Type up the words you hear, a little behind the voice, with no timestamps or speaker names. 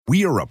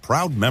we are a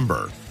proud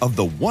member of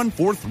the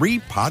 143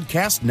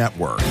 Podcast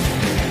Network.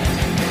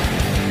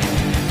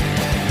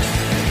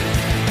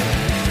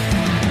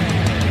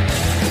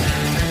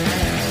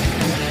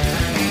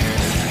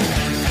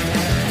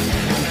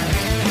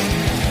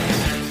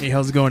 Hey,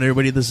 how's it going,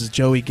 everybody? This is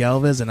Joey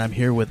Galvez, and I'm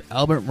here with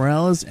Albert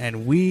Morales,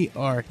 and we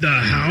are the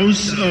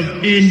House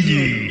of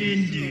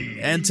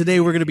Indie. And today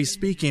we're going to be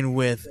speaking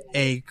with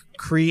a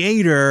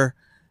creator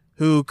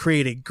who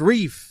created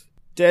Grief,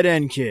 Dead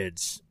End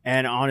Kids,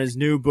 and on his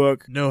new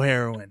book, No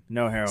Heroin.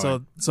 No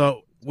Heroin.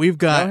 So we've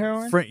got No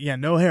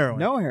heroin? No heroin.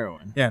 No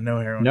heroin. Yeah, no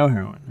heroin. No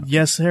heroin. Okay.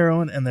 Yes,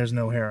 heroin, and there's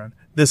no heroin.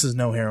 This is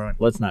no heroin.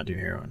 Let's not do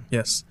heroin.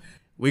 Yes.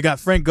 We got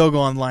Frank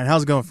Gogol on the line.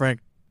 How's it going, Frank?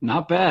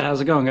 Not bad. How's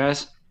it going,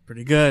 guys?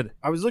 Pretty good.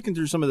 I was looking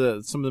through some of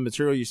the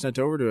material you sent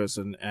over to us,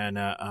 and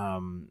I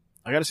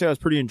got to say I was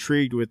pretty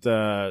intrigued with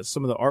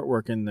some of the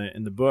artwork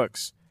in the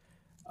books.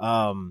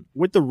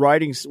 With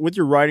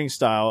your writing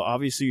style,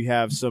 obviously you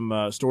have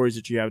some stories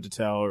that you have to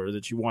tell or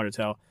that you want to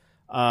tell.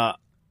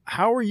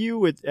 How are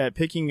you at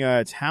picking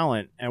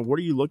talent, and what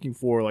are you looking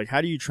for? Like,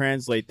 how do you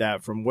translate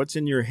that from what's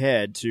in your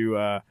head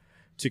to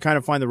kind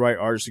of find the right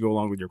artist to go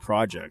along with your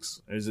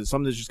projects? Is it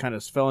something that just kind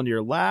of fell into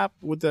your lap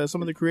with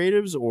some of the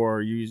creatives, or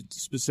are you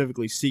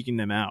specifically seeking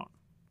them out?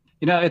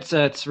 You know, it's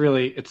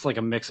like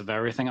a mix of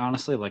everything,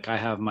 honestly. Like, I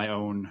have my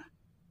own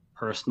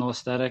personal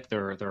aesthetic.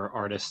 There are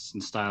artists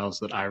and styles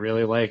that I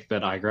really like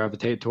that I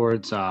gravitate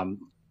towards.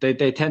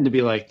 They tend to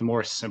be like the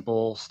more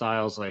simple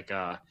styles, like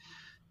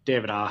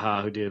David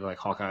Aja, who did like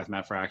Hawkeye with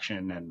Matt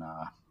Fraction and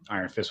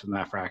Iron Fist with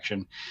Matt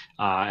Fraction.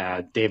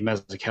 Dave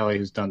Mazzucchelli,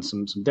 who's done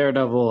some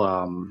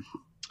Daredevil.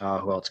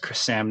 Who else?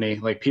 Chris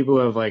Samney. Like, people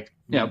who have like,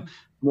 you know,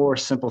 more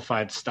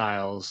simplified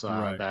styles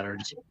Right. that are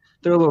just,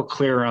 they're a little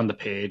clearer on the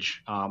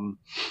page.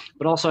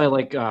 But also I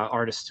like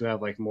artists who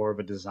have like more of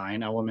a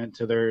design element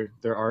to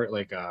their art,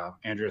 like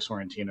Andrea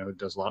Sorrentino, who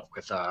does a lot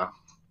with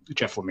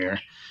Jeff Lemire.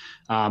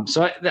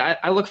 So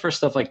I look for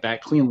stuff like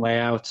that, clean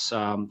layouts,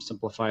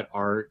 simplified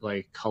art,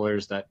 like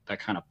colors that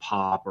kind of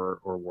pop or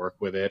work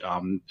with it.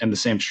 And the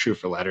same is true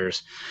for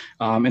letters.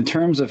 In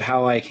terms of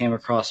how I came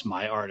across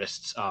my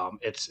artists,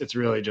 it's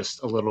really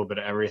just a little bit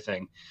of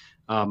everything.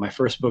 My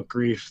first book,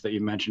 Grief, that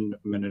you mentioned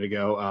a minute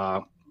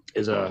ago,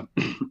 is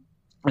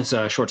it's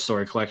a short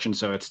story collection,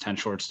 so it's 10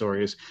 short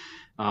stories.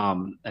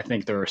 I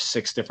think there are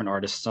 6 different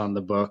artists on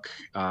the book,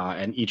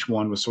 and each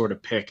one was sort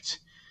of picked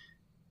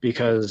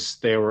because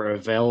they were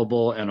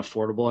available and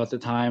affordable at the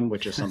time,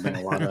 which is something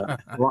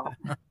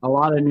a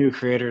lot of new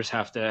creators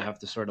have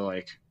to sort of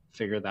like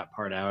figure that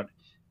part out,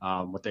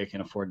 what they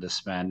can afford to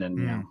spend.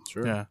 And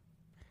Sure. Yeah.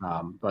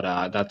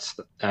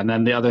 and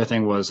then the other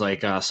thing was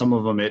like some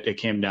of them it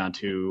came down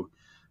to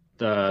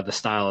the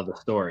style of the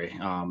story.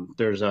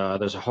 There's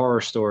a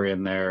horror story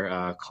in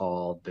there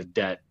called The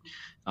Debt.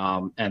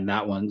 And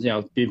that one, you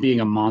know,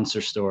 being a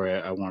monster story,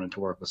 I wanted to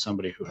work with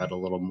somebody who had a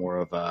little more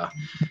of a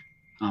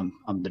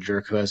I'm the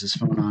jerk who has his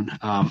phone on.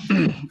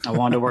 I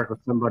wanted to work with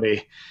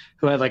somebody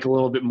who had like a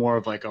little bit more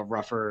of like a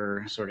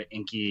rougher, sort of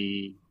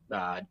inky,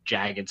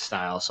 jagged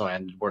style. So I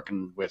ended up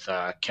working with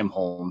Kim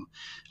Holm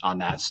on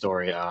that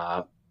story.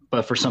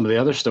 But for some of the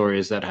other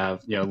stories that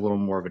have, you know, a little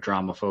more of a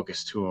drama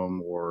focus to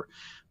them, or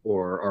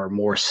are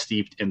more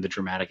steeped in the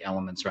dramatic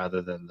elements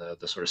rather than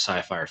the sort of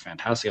sci-fi or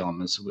fantastic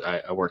elements,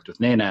 I worked with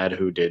Nanad,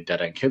 who did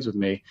Dead End Kids with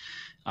me.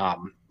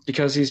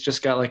 Because he's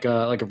just got like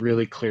a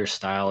really clear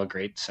style, a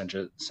great sense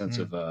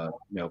of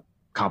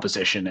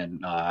composition,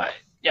 and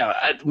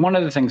one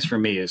of the things for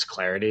me is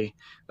clarity.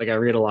 Like, I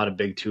read a lot of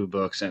big tube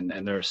books, and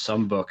there are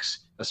some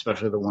books,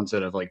 especially the ones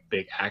that have like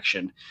big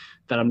action,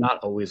 that I'm not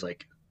always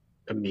like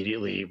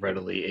immediately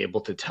readily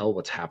able to tell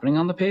what's happening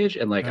on the page,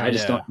 and like I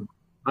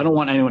don't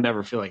want anyone to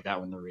ever feel like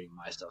that when they're reading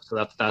my stuff.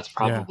 So that's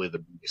probably the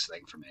biggest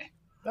thing for me.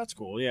 That's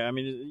cool. Yeah, I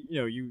mean, you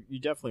know, you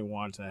definitely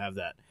want to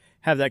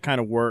have that kind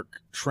of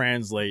work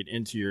translate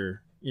into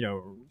your, you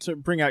know, to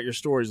bring out your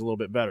stories a little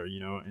bit better, you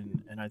know.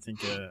 And I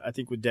think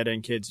with Dead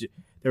End Kids,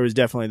 there was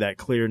definitely that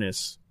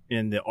clearness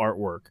in the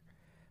artwork.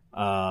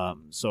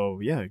 So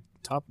yeah,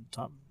 top,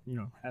 you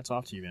know, hats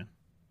off to you, man.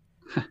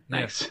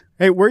 Nice.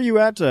 Hey, where are you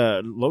at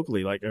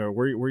locally? Like, where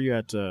are you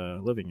at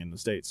living in the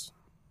States?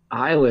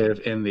 I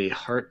live in the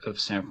heart of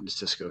San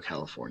Francisco,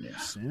 California.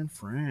 San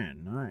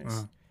Fran,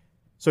 nice.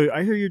 So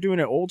I hear you're doing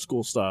it old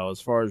school style,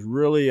 as far as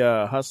really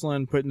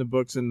hustling, putting the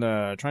books in,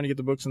 trying to get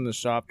the books in the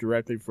shop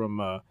directly from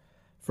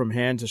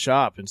hand to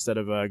shop instead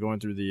of going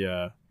through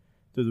the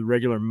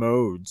regular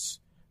modes.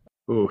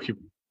 Ooh,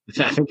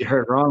 I think you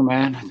heard wrong,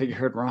 man. I think you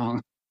heard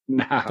wrong.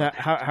 No.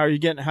 How are you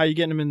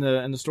getting them in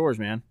the stores,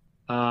 man?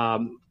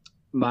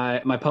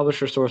 My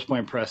publisher, Source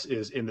Point Press,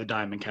 is in the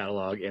Diamond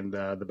catalog in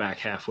the back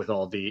half with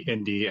all the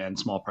indie and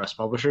small press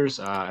publishers,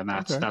 and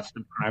that's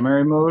the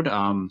primary mode.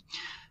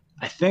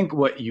 I think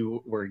what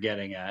you were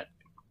getting at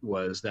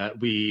was that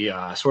we,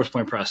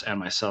 SourcePoint Press and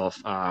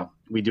myself,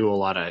 we do a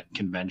lot of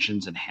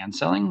conventions and hand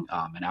selling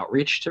and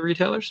outreach to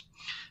retailers.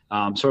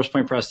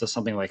 SourcePoint Press does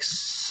something like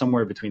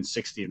somewhere between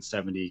 60 and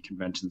 70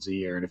 conventions a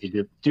year. And if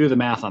you do the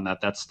math on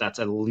that, that's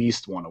at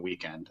least one a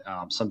weekend.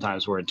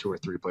 Sometimes we're in 2 or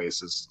 3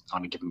 places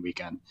on a given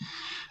weekend.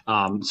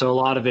 So a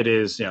lot of it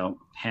is,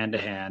 hand to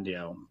hand,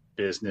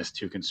 business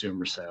to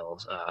consumer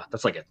sales.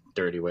 That's like a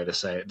dirty way to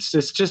say it.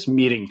 It's just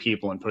meeting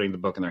people and putting the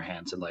book in their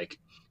hands and like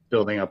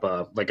building up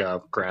a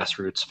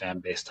grassroots fan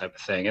base type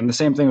of thing. And the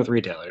same thing with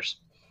retailers.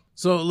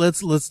 So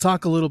let's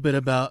talk a little bit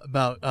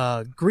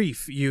about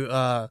Grief.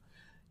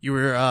 You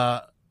were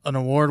an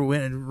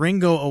award-winning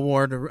Ringo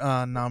Award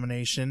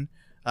nomination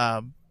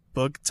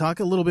book. Talk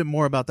a little bit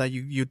more about that.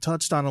 You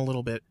touched on a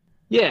little bit.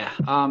 Yeah.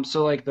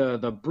 So like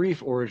the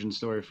brief origin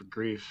story for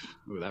Grief,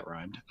 ooh, that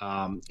rhymed,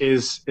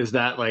 is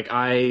that like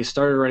I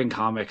started writing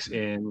comics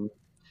in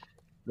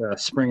the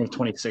spring of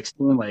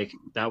 2016. Like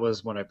that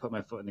was when I put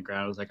my foot in the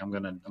ground. I was like, I'm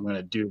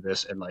gonna do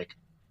this and like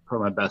put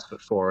my best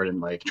foot forward and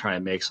like try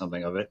and make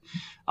something of it.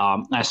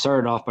 I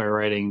started off by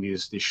writing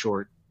these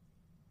short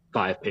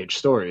 5-page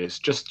stories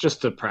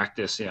just to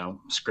practice,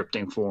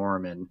 scripting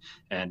form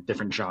and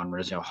different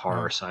genres,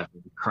 horror, sci-fi,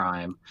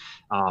 crime.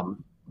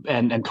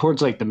 And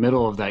towards like the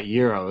middle of that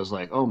year, I was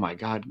like, oh my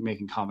God,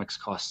 making comics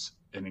costs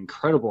an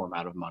incredible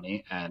amount of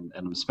money and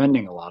I'm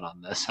spending a lot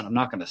on this and I'm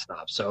not going to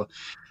stop. So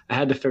I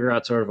had to figure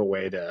out sort of a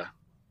way to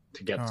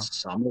get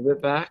some of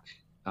it back.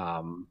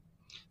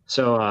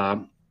 So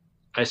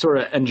I sort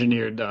of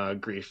engineered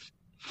Grief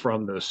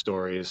from those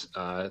stories.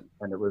 And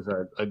it was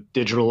a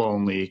digital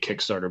only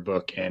Kickstarter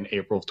book in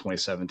April of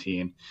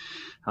 2017.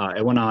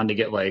 It went on to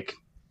get like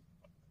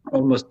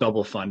almost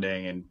double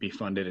funding and be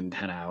funded in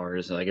 10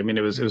 hours. Like, I mean,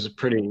 it was a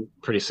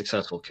pretty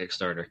successful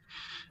Kickstarter.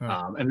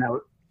 And that,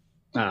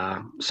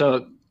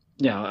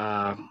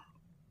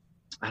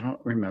 I don't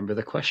remember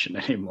the question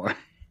anymore.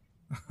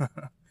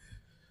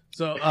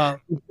 So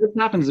this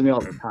happens to me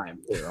all the time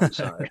too. I'm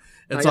sorry.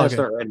 It's I gotta okay.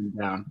 start writing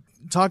down.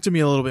 Talk to me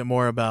a little bit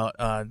more about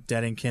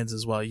Dead End Kids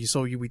as well.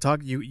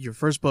 Your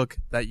first book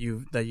that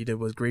you did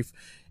was Grief,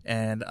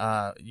 and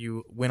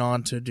you went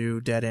on to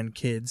do Dead End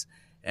Kids,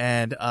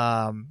 and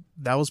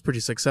that was pretty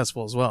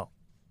successful as well.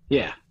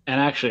 Yeah, and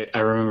actually, I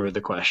remember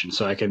the question,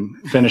 so I can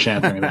finish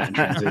answering that and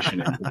transition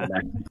into the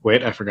next.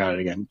 Wait, I forgot it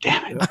again.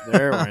 Damn it!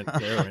 There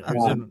it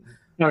went.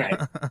 Okay.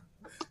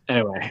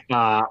 Anyway,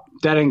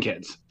 Dead End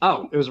Kids.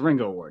 Oh, it was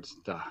Ringo Awards.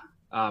 Duh.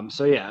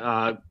 So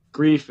yeah,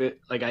 Grief.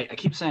 I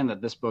keep saying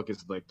that this book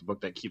is like the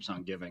book that keeps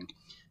on giving.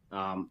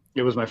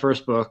 It was my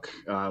first book.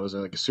 It was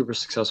like a super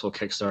successful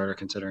Kickstarter,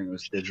 considering it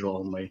was digital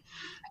only.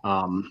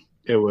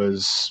 It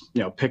was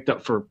picked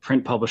up for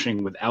print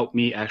publishing without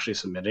me actually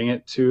submitting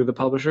it to the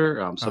publisher.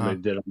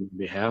 Somebody did on my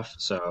behalf.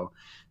 So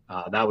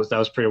that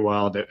was pretty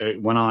wild.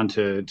 It went on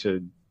to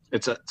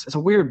it's a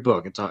weird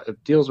book.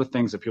 It deals with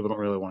things that people don't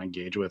really want to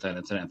engage with, and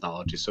it's an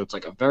anthology, so it's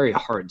like a very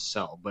hard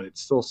sell, but it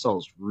still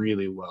sells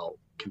really well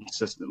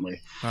consistently.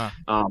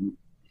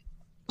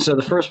 So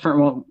the first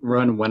print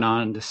run went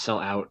on to sell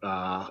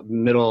out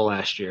middle of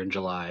last year in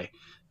July,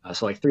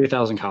 so like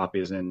 3,000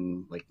 copies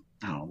in like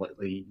I don't know,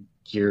 a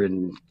year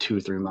and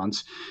 2-3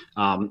 months,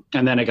 and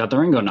then it got the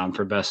Ringo nom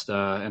for best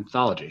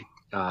anthology.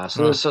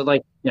 So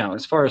like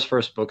as far as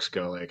first books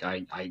go, like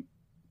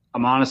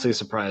I'm honestly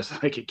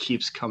surprised like it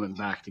keeps coming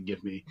back to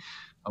give me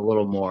a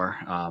little more.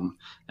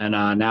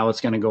 And now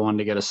it's going to go on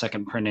to get a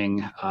second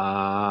printing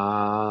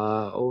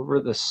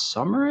over the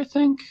summer, I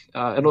think.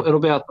 It'll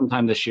be out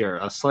sometime this year,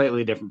 a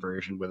slightly different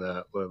version with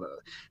a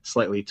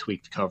slightly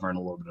tweaked cover and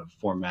a little bit of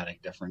formatting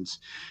difference.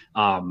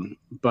 And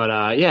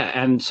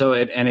so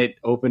it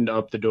opened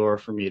up the door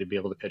for me to be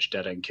able to pitch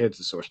Dead End Kids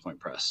to SourcePoint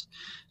Press.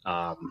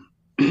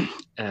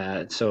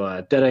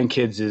 So Dead End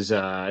Kids is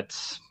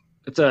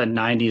it's a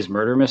 90s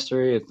murder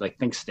mystery. It's like,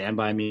 think Stand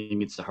By Me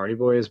meets the Hardy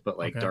Boys, but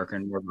like darker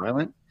and more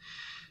violent.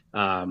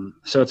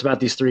 So it's about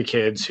these 3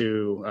 kids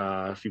who,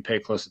 if you pay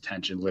close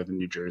attention, live in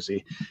New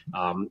Jersey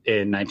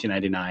in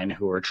 1999,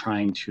 who are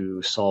trying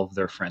to solve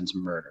their friend's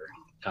murder.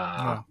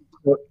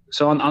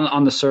 So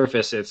on the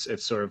surface,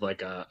 it's sort of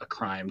like a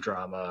crime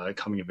drama,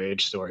 coming of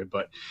age story.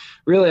 But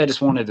really, I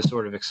just wanted to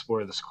sort of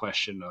explore this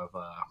question of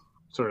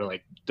sort of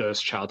like,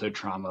 does childhood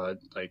trauma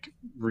like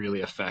really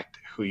affect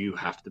who you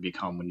have to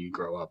become when you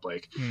grow up?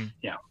 Like,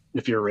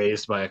 if you're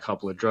raised by a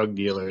couple of drug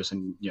dealers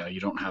and you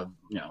don't have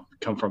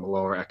come from a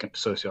lower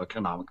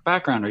socioeconomic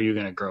background, are you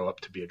going to grow up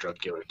to be a drug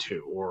dealer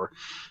too? Or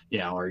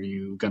are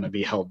you going to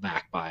be held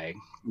back by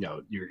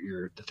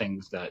your the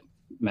things that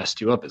messed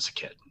you up as a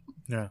kid?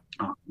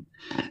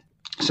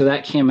 So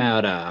that came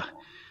out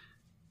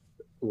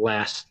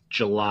last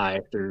July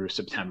through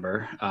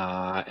September,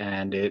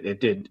 and it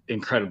did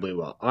incredibly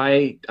well.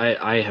 I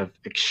have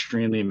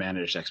extremely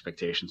managed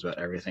expectations about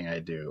everything I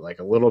do. Like,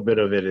 a little bit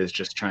of it is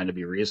just trying to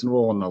be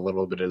reasonable, and a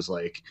little bit is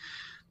like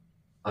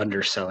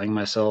underselling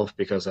myself,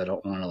 because I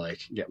don't want to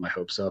like get my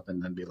hopes up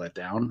and then be let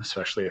down,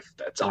 especially if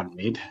that's on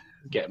me,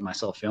 getting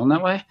myself feeling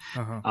that way.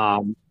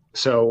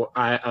 So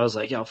I was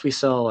like, if we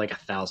sell like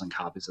 1,000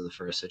 copies of the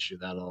first issue,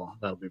 that'll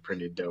be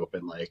pretty dope,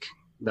 and like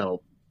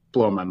that'll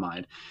blowing my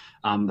mind.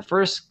 The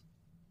first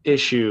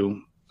issue,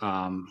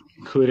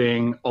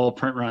 including all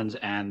print runs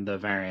and the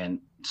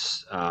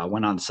variants,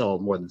 went on to sell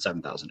more than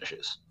 7,000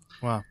 issues.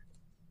 Wow.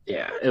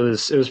 Yeah, it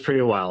was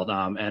pretty wild.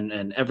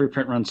 And every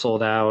print run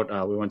sold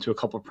out. We went to a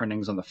couple of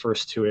printings on the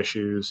first 2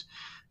 issues.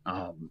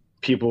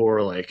 People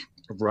were like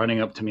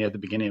running up to me at the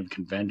beginning of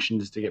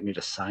conventions to get me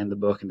to sign the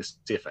book and to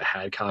see if I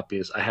had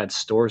copies. I had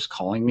stores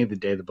calling me the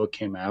day the book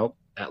came out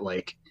at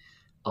like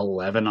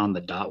 11 on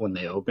the dot when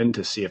they opened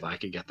to see if I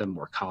could get them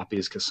more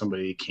copies, because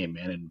somebody came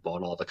in and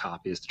bought all the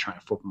copies to try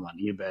and flip them on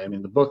eBay. I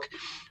mean, the book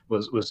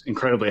was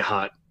incredibly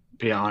hot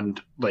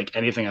beyond like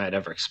anything I had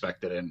ever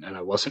expected, and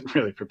I wasn't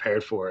really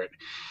prepared for it.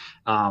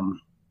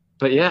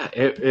 But yeah,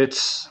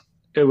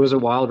 it was a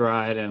wild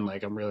ride, and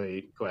like I'm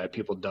really glad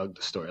people dug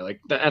the story. Like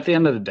at the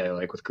end of the day,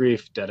 like with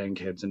Grief, Dead End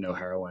Kids, and No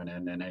Heroin,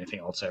 and anything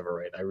else I ever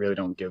write, I really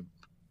don't give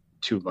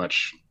too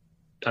much.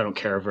 I don't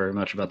care very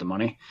much about the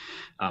money.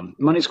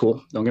 Money's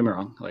cool, don't get me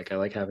wrong. Like I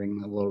like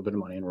having a little bit of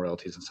money and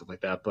royalties and stuff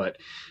like that. But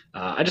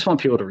I just want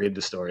people to read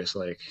the stories.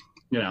 Like,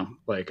 you know,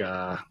 like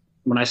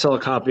when I sell a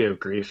copy of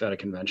Grief at a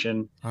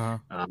convention,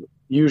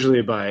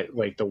 usually by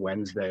like the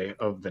Wednesday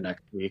of the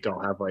next week,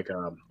 I'll have like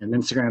an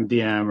Instagram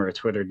DM or a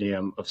Twitter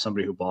DM of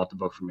somebody who bought the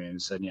book from me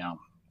and said, you know,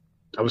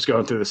 I was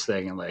going through this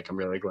thing and like I'm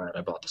really glad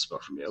I bought this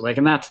book from you. Like,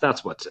 and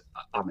that's what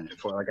I'm in it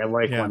for. Like I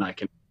like when I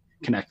can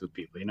connect with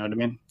people. You know what I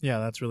mean? Yeah,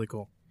 that's really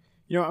cool.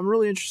 You know, I'm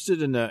really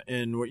interested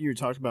in what you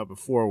talked about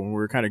before when we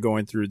were kind of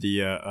going through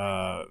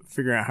the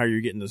figuring out how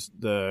you're getting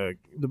the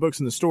books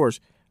in the stores.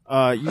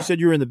 You said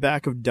you were in the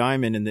back of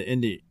Diamond in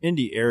the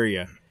indie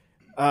area.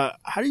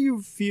 How do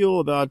you feel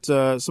about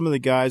some of the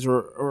guys,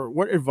 or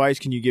what advice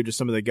can you give to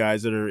some of the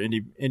guys that are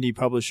indie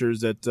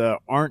publishers that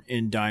aren't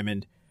in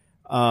Diamond,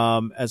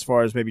 as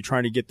far as maybe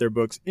trying to get their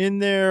books in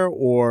there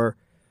or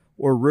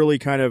really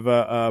kind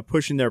of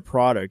pushing their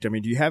product? I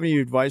mean, do you have any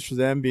advice for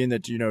them, being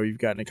that, you know, you've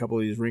gotten a couple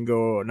of these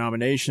Ringo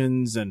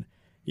nominations and,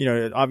 you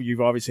know,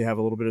 you've obviously have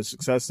a little bit of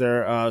success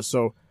there.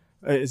 So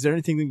is there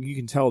anything that you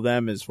can tell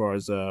them as far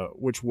as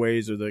which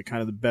ways are the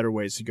kind of the better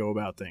ways to go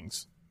about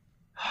things?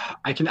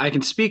 I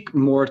can speak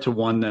more to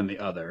one than the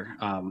other.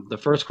 The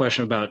first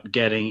question about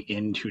getting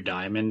into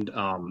Diamond,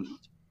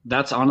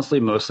 that's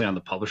honestly mostly on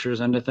the publisher's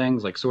end of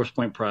things. Like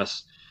SourcePoint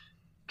Press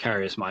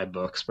carries my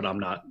books, but I'm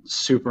not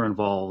super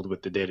involved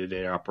with the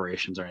day-to-day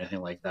operations or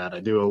anything like that.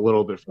 I do a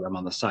little bit for them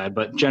on the side,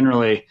 but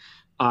generally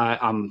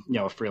I'm, you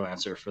know, a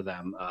freelancer for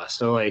them.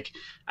 So like,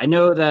 I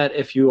know that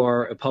if you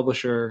are a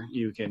publisher,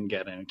 you can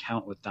get an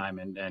account with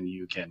Diamond and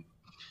you can,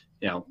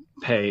 you know,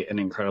 pay an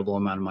incredible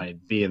amount of money to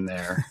be in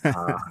there.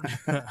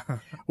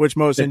 Which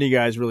most indie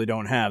guys really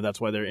don't have. That's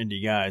why they're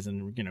indie guys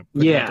and, you know,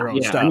 putting out their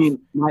own stuff. I mean,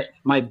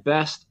 my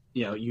best,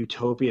 you know,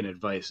 utopian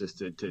advice is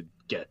to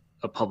get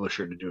a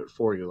publisher to do it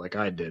for you like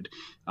I did,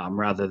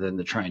 rather than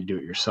to try and do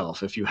it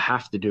yourself. If you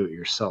have to do it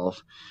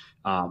yourself,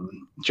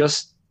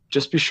 just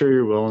be sure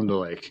you're willing to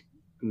like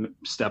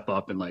step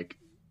up and like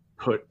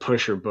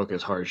push your book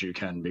as hard as you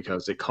can,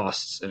 because it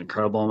costs an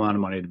incredible amount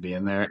of money to be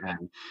in there.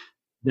 And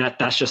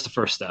that's just the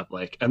first step.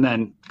 Like, and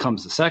then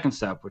comes the second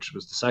step, which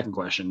was the second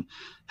question,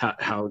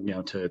 how you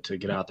know, to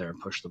get out there and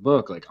push the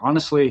book. Like,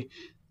 honestly,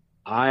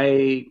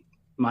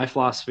 my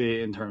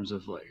philosophy in terms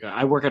of like,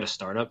 I work at a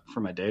startup for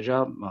my day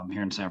job.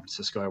 Here in San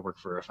Francisco, I work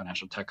for a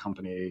financial tech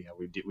company.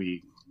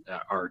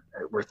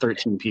 We're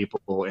 13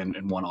 people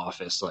in one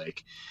office,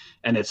 like,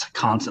 and it's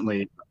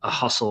constantly a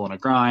hustle and a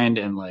grind,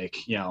 and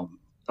like, you know,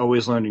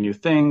 always learning new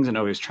things and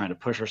always trying to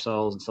push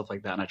ourselves and stuff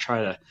like that. And I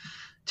try to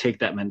take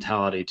that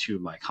mentality to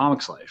my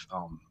comics life.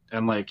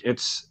 And like,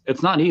 it's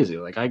not easy.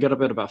 Like, I get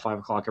up at about 5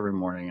 o'clock every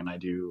morning and I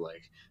do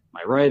like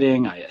my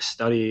writing, I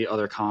study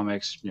other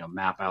comics, you know,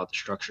 map out the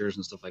structures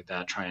and stuff like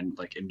that, try and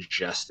like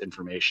ingest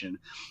information.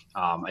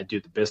 I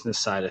do the business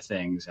side of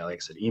things, like I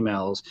said,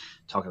 emails,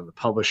 talking to the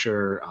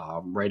publisher,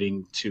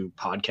 writing to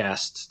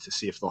podcasts to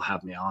see if they'll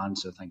have me on.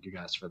 So thank you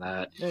guys for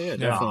that. Yeah,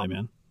 definitely,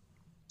 man.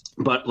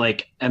 But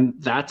like, and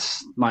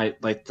that's my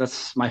 5 to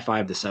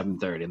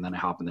 7:30, and then I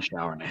hop in the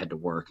shower and I head to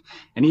work.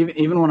 And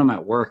even when I'm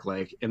at work,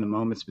 like in the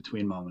moments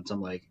between moments,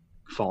 I'm like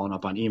following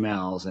up on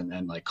emails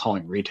and like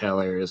calling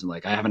retailers, and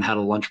like I haven't had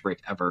a lunch break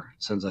ever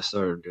since I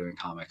started doing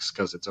comics,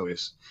 because it's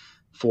always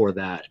for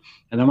that.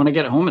 And then when I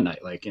get home at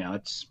night, like, you know,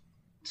 it's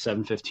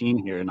 7:15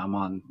 here and I'm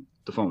on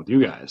the phone with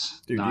you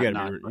guys. Dude, you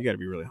gotta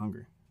be really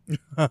hungry.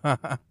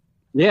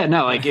 Yeah,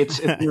 no, like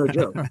it's no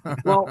joke.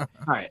 Well, all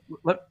right,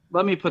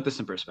 let me put this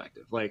in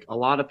perspective. Like, a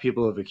lot of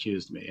people have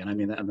accused me, and I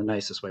mean that in the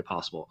nicest way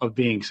possible, of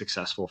being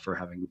successful for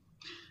having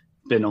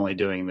been only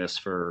doing this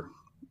for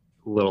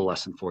a little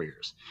less than 4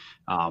 years.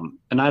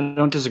 And I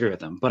don't disagree with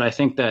them, but I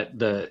think that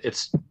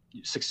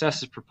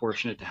success is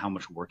proportionate to how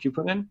much work you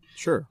put in.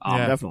 Sure.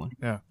 Definitely.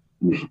 Yeah.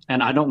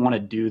 And I don't want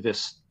to do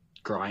this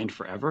grind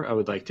forever. I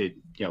would like to,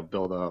 you know,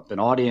 build up an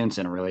audience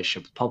and a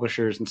relationship with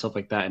publishers and stuff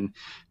like that, and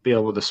be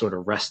able to sort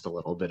of rest a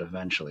little bit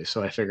eventually.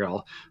 So I figure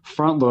I'll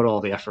front load all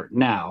the effort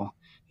now,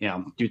 you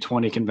know, do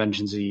 20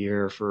 conventions a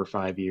year for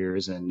 5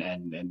 years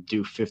and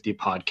do 50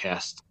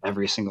 podcasts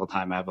every single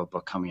time I have a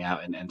book coming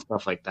out and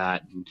stuff like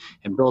that,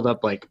 and build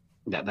up like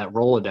that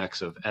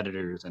Rolodex of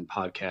editors and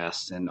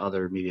podcasts and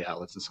other media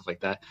outlets and stuff like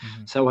that.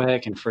 Mhm. So that way I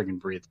can friggin'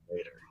 breathe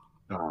later.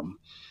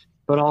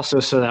 But also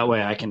so that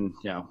way I can,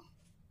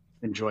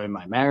 enjoy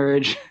my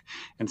marriage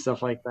and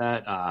stuff like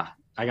that.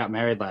 I got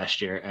married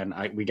last year, and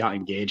we got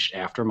engaged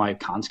after my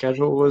con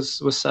schedule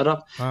was set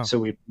up. Wow. So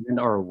we planned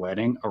our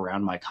wedding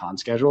around my con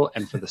schedule,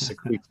 and for the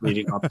 6 weeks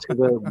leading up to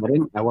the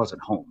wedding, I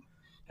wasn't home.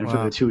 And for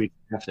Wow. the 2 weeks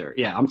after,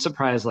 I'm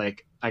surprised.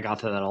 Like I got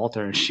to that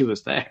altar and she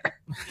was there.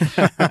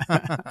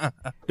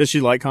 Does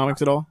she like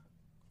comics at all?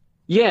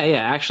 Yeah.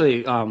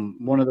 Actually,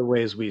 one of the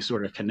ways we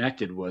sort of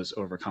connected was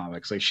over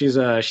comics. Like she's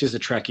a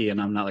Trekkie,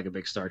 and I'm not like a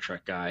big Star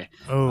Trek guy.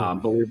 Oh.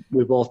 But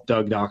we both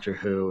dug Doctor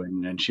Who,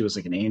 and she was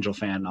like an Angel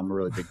fan. I'm a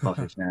really big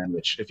Buffy fan,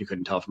 which if you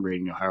couldn't tell from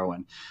reading No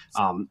Heroine.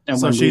 And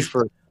So when she's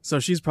so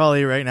she's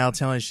probably right now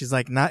telling you, she's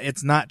like,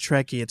 it's not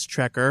Trekkie, it's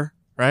Trekker,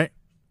 right?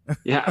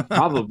 yeah,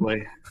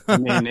 probably. I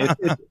mean,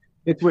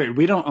 it's weird.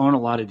 We don't own a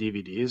lot of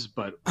DVDs,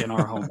 but in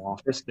our home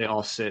office, they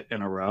all sit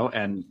in a row,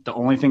 and the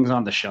only things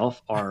on the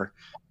shelf are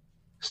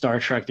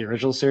Star Trek, the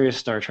original series,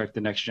 Star Trek,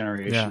 the Next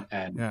Generation,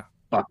 and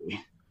Buffy.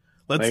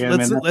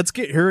 Let's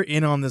get her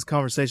in on this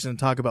conversation and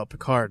talk about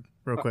Picard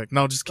real quick.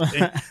 No, just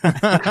kidding.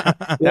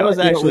 That was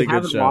actually a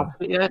good show.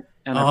 Watched it yet,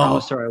 and I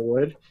promised her I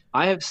would.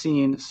 I have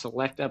seen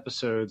select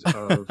episodes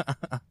of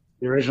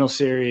the original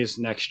series,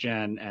 Next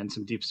Gen, and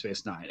some Deep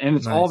Space Nine, and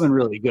it's all been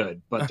really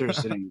good. But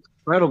there's an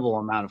incredible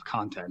amount of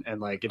content,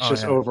 and like it's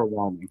just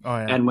overwhelming. Oh,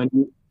 yeah. And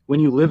when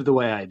you live the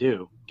way I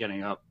do,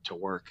 getting up to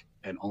work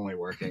and only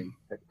working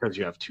because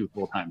you have 2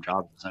 full-time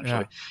jobs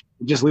essentially,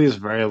 it just leaves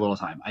very little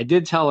time. I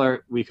did tell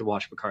her we could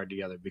watch Picard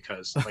together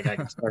because like I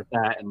can start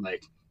that and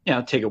like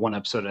take it one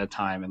episode at a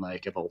time, and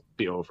like it'll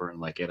be over in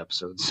like 8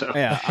 episodes. So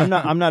I'm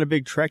not a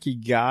big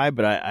Trekkie guy,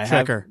 but I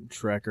have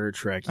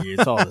Trekkie.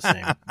 It's all the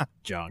same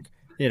junk,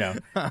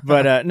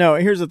 But no,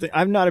 here's the thing.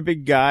 I'm not a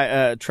big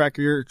guy,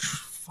 Trekkie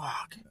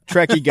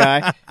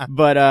guy,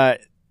 but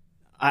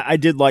I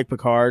did like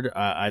Picard.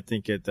 I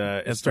think it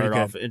started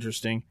off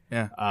interesting.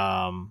 Yeah.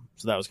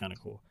 So that was kind of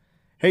cool.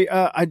 Hey,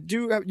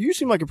 you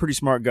seem like a pretty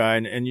smart guy,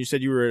 and you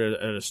said you were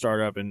at a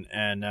startup,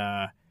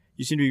 and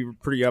you seem to be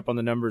pretty up on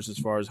the numbers as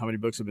far as how many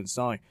books have been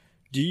selling.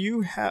 Do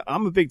you have?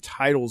 I'm a big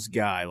titles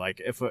guy.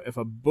 Like if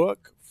a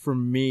book for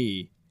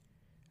me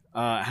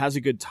has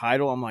a good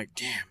title, I'm like,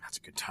 damn, that's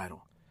a good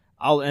title.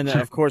 And then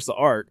of course the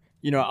art.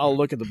 I'll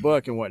look at the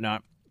book and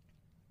whatnot.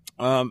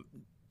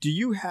 Do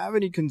you have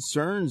any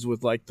concerns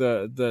with like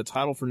the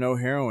title for No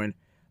Heroine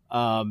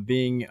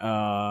being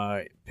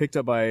picked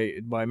up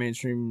by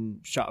mainstream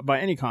shop, by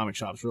any comic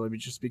shops really,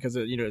 just because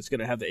it's going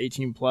to have the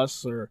 18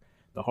 plus or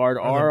the hard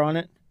R on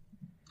it?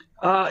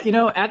 At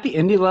the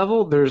indie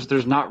level,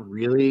 there's not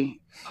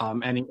really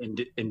any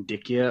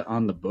indicia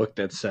on the book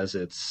that says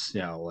it's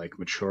like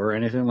mature or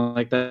anything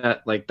like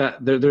that. Like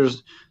that,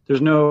 there's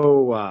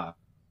no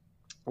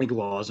like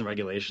laws and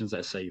regulations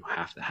that say you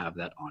have to have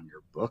that on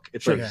your book.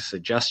 It's like a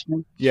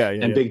suggestion.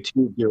 And Big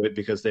Two do it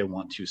because they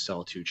want to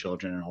sell to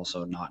children and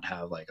also not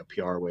have like a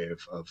PR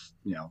wave of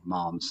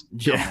moms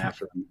going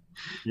after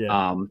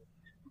them.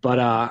 But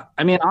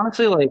I mean,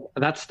 honestly, like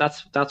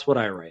that's what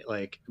I write.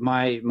 Like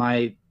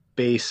my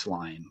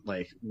baseline,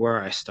 like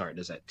where I start,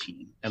 is at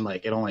teen, and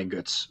like it only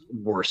gets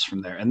worse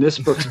from there. And this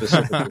book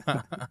specifically.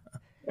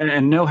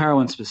 And No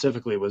Heroine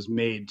specifically was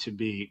made to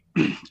be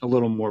a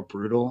little more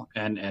brutal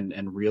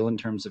and real in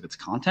terms of its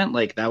content.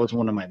 Like that was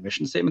one of my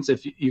mission statements.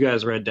 If you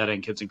guys read Dead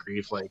End Kids and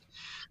Grief, like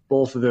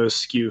both of those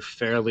skew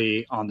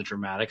fairly on the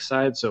dramatic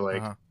side. So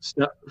like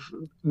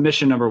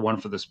mission number 1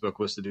 for this book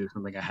was to do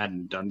something I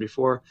hadn't done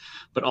before,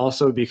 but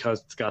also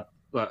because it's got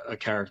a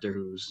character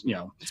who's,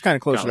 it's kind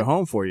of closer to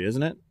home for you,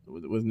 isn't it?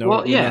 With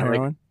No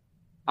Heroine?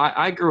 Like,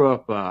 I grew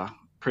up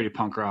pretty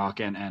punk rock,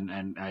 and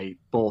I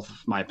both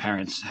my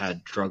parents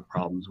had drug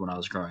problems when I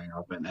was growing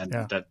up, and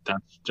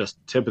that's just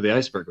tip of the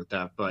iceberg with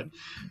that. But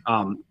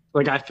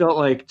like I felt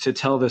like to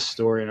tell this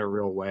story in a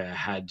real way, I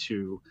had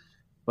to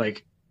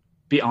like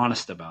be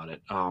honest about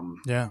it. I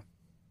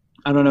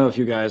don't know if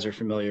you guys are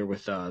familiar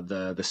with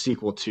the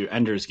sequel to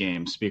Ender's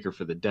Game, Speaker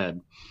for the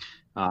Dead.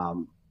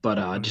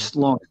 But just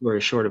long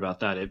story short about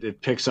that,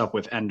 it picks up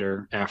with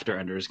Ender after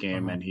Ender's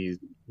Game, and he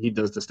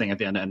does this thing at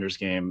the end of Ender's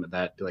Game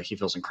that like he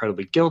feels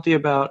incredibly guilty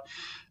about,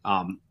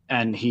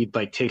 and he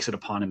like takes it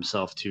upon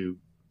himself to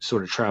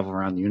sort of travel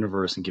around the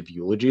universe and give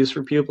eulogies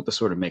for people to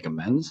sort of make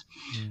amends.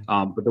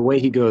 But the way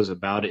he goes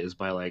about it is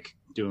by like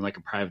doing like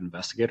a private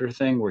investigator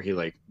thing where he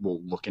like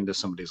will look into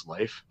somebody's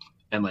life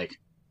and like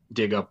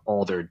dig up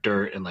all their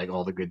dirt and like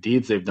all the good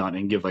deeds they've done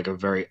and give like a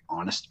very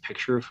honest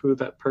picture of who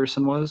that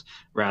person was,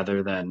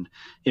 rather than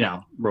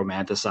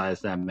romanticize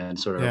them and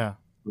sort of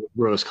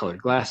rose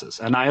colored glasses.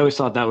 And I always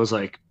thought that was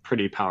like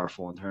pretty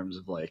powerful in terms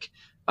of like,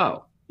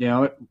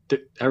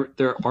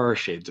 there are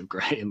shades of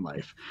gray in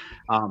life.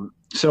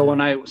 So when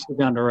I sit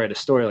down to write a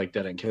story like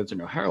Dead End Kids or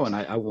No Heroine,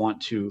 I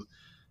want to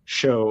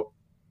show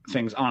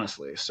things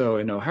honestly. So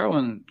in No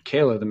Heroine,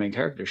 Kayla, the main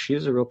character, she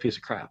is a real piece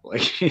of crap.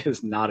 Like she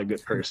is not a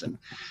good person.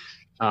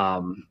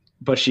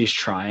 But she's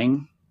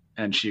trying,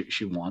 and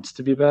she wants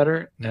to be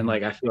better. And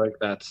like, I feel like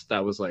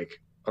that was like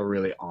a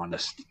really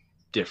honest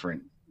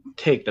different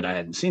take that I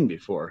hadn't seen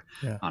before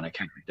Yeah. on a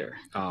character.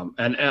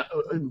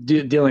 And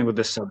dealing with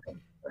this subject.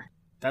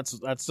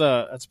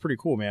 That's pretty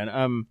cool,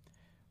 man.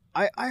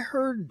 I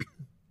heard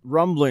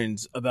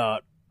rumblings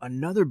about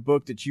another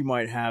book that you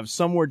might have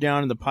somewhere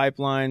down in the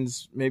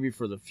pipelines, maybe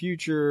for the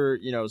future.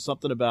 You know,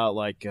 something about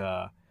like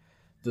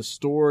the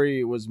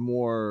story was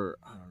more,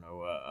 I don't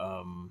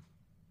know,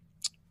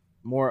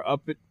 more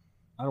up.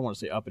 I don't want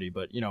to say uppity,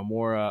 but you know,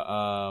 more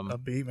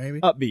Upbeat,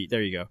 maybe. upbeat.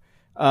 There you go.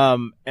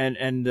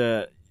 And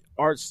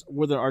arts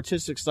with an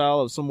artistic style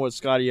of somewhat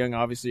Scotty Young.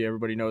 Obviously,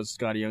 everybody knows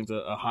Scotty Young's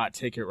a hot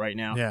ticket right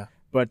now. Yeah.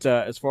 But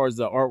as far as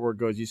the artwork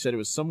goes, you said it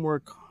was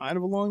somewhere kind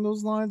of along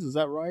those lines. Is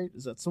that right?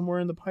 Is that somewhere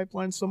in the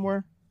pipeline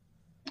somewhere?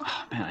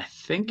 Oh, man, I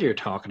think you're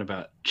talking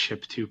about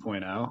Chip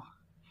 2.0.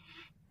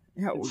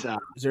 Yeah. It's,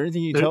 Is there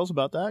anything you can tell us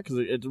about that? Because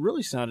it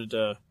really sounded.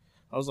 I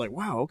was like,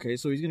 wow, okay,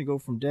 so he's going to go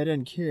from Dead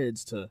End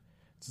Kids to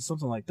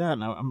something like that,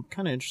 and I'm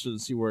kind of interested to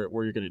see where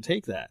you're going to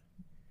take that.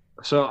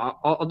 So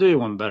I'll do you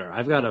one better.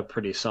 I've got a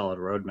pretty solid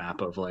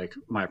roadmap of like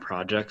my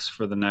projects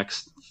for the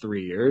next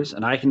 3 years,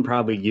 and I can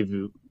probably give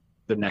you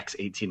the next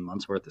 18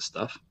 months worth of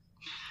stuff.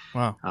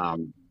 Wow.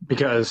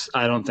 Because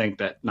I don't think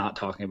that not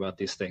talking about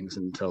these things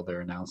until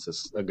they're announced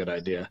is a good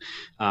idea.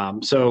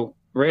 So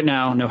right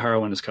now, No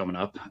Heroine is coming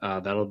up.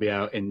 That'll be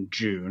out in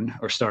June,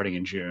 or starting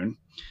in June.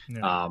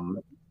 Yeah.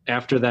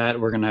 After that,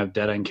 we're going to have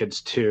Dead End Kids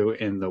 2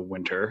 in the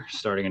winter,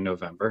 starting in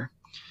November.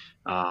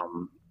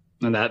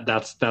 And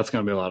that's going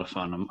to be a lot of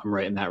fun. I'm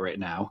writing that right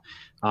now.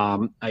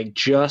 I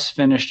just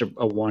finished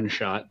a one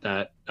shot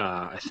that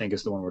I think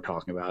is the one we're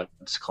talking about.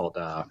 It's called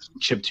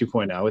Chip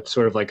 2.0. It's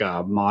sort of like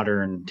a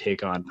modern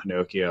take on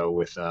Pinocchio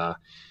with a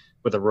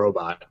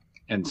robot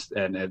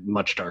and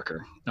much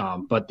darker.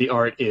 But the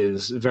art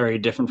is very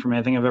different from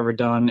anything I've ever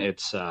done.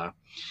 It's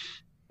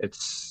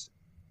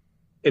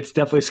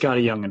definitely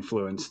Scotty Young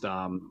influenced.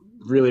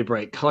 Really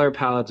bright color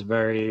palettes,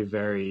 very,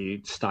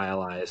 very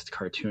stylized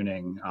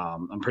cartooning.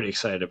 I'm pretty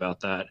excited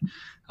about that.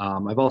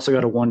 I've also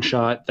got a one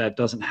shot that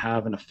doesn't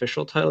have an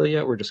official title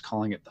yet. We're just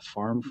calling it The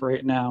Farm for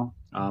right now.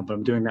 But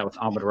I'm doing that with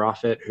Ahmed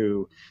Rafet,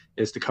 who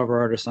is the cover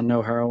artist on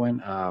No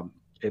Heroine.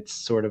 It's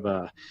sort of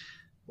a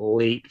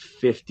late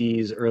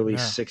 50s, early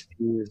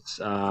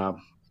 60s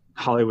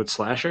Hollywood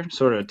slasher,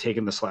 sort of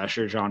taking the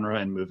slasher genre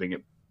and moving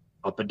it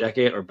up a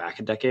decade or back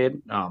a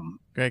decade.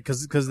 Great,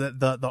 because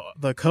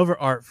the cover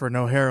art for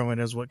No Heroine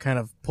is what kind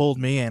of pulled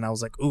me in. I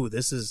was like, "Ooh,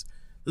 this is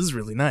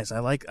really nice. I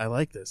like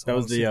this." That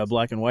was the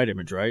black and white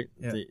image, right?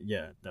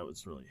 Yeah. That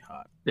was really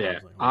hot. Yeah,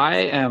 was like, I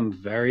am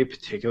very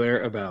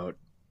particular about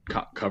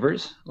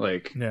covers.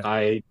 Like, Yeah.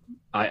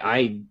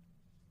 I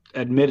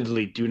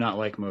admittedly do not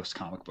like most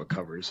comic book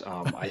covers.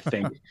 I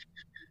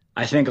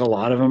think a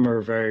lot of them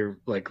are very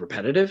like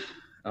repetitive.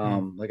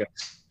 Like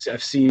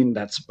I've seen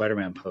that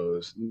Spider-Man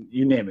pose,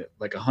 you name it,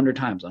 like 100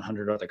 times on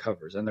 100 other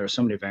covers, and there are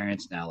so many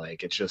variants now.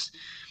 Like, it's just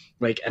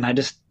like, and I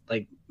just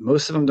like,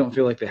 most of them don't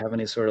feel like they have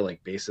any sort of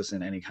like basis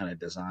in any kind of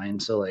design.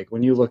 So like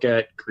when you look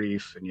at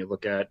Grief and you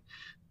look at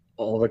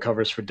all the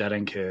covers for Dead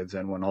End Kids,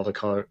 and when all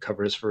the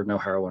covers for No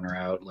Heroine are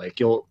out, like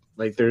you'll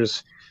like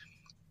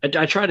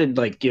I try to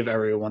like give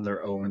everyone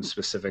their own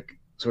specific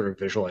sort of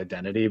visual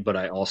identity, but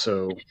I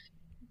also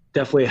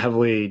definitely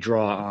heavily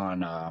draw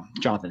on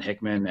Jonathan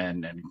Hickman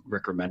and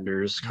Rick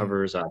Remender's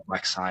covers,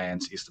 Black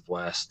Science, East of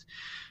West,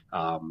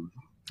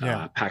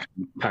 Pax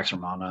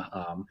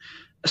Romana,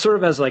 sort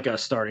of as like a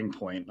starting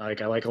point.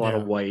 Like, I like a lot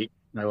of white.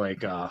 I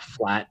like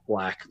flat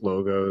black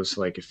logos.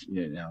 Like, if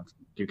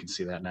you can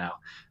see that now.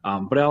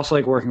 But I also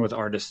like working with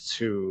artists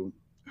who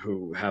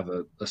have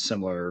a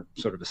similar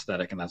sort of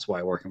aesthetic, and that's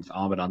why working with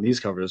Ahmed on these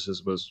covers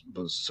was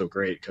so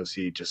great, because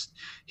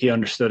he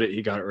understood it,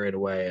 he got it right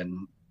away,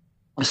 and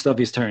the stuff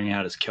he's turning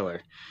out is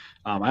killer.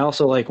 I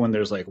also like when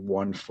there's like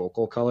one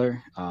focal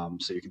color,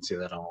 so you can see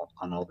that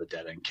on all the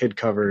Dead End Kid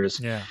covers.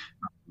 Yeah.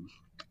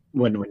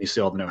 When you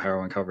see all the No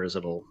Heroine covers,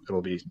 it'll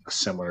be a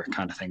similar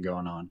kind of thing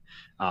going on.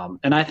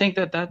 And I think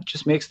that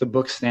just makes the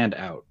book stand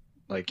out.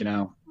 Like,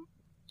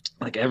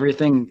 like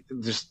everything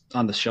just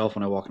on the shelf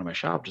when I walk into my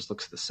shop just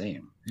looks the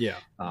same. Yeah.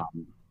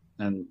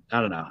 And I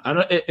don't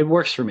know. It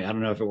works for me. I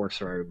don't know if it works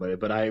for everybody,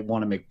 but I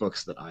want to make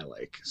books that I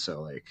like. So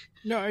like,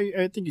 no,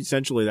 I think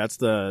essentially that's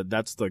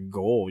the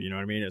goal. You know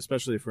what I mean?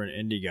 Especially for an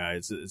indie guy,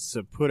 is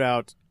to put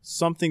out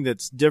something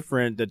that's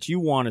different that you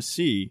want to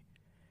see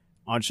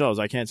on shelves.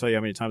 I can't tell you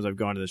how many times I've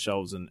gone to the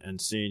shelves and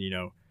seen,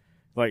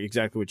 like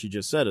exactly what you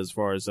just said, as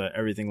far as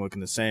everything looking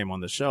the same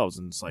on the shelves.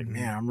 And it's like,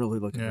 man, I'm really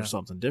looking for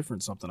something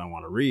different, something I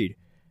want to read.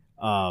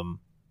 And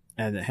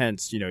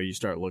hence, you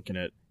start looking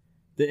at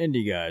the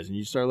indie guys, and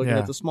you start looking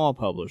at the small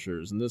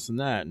publishers and this and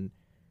that,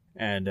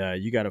 and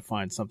you got to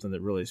find something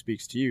that really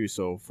speaks to you.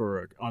 So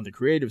on the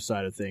creative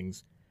side of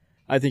things,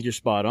 I think you're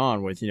spot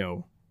on with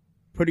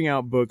putting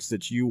out books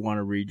that you want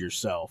to read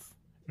yourself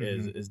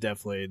is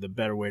definitely the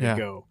better way to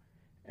go,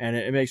 and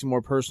it makes it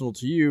more personal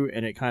to you,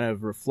 and it kind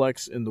of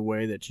reflects in the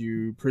way that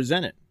you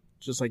present it.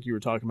 Just like you were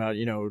talking about,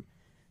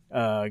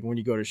 when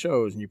you go to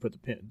shows and you put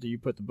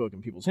the book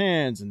in people's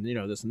hands, and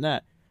this and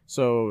that.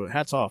 So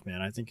hats off,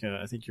 man. I think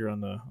you're on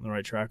the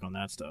right track on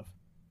that stuff.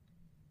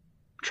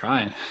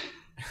 Trying.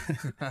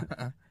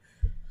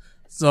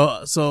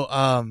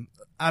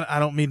 I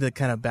don't mean to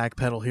kind of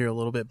backpedal here a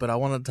little bit, but I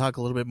want to talk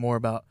a little bit more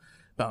about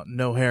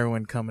no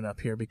heroin coming up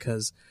here,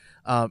 because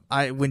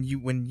when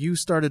you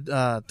started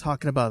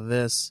talking about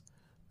this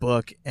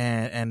book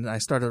and I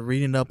started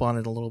reading up on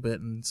it a little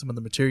bit and some of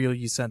the material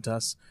you sent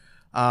us,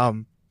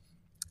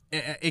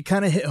 it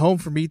kind of hit home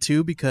for me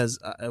too, because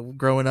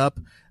growing up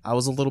I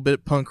was a little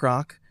bit punk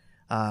rock.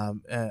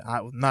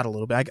 Not a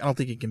little bit. I don't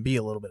think it can be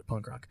a little bit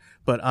punk rock,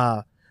 but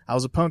I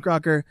was a punk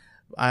rocker.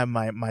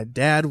 My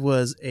dad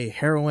was a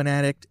heroin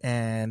addict,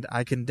 and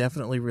I can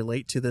definitely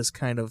relate to this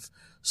kind of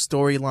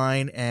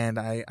storyline. And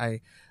I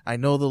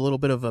know the little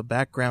bit of a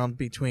background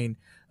between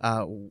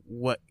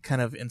what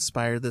kind of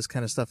inspired this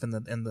kind of stuff and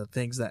the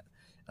things that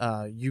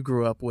you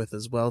grew up with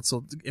as well.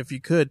 So if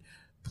you could,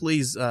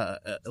 please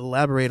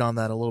elaborate on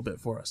that a little bit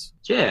for us.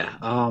 Yeah.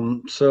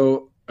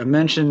 So I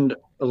mentioned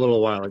a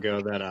little while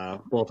ago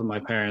that both of my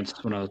parents,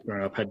 when I was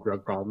growing up, had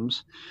drug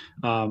problems.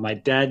 My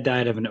dad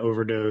died of an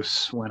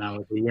overdose when I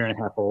was a year and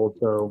a half old.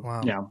 So,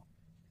 Wow.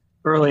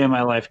 Early in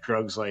my life,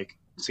 drugs like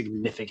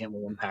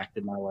significantly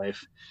impacted my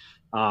life.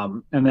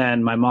 And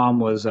then my mom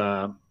was,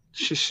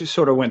 she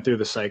sort of went through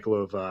the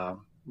cycle of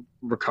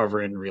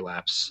recovery and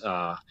relapse,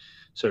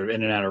 sort of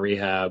in and out of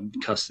rehab,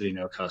 custody,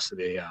 no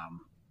custody.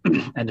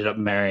 Ended up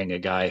marrying a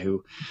guy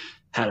who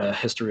had a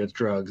history with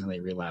drugs, and they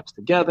relapsed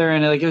together.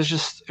 And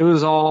it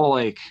was all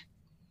like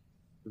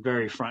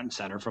very front and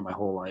center for my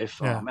whole life.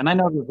 Yeah. And I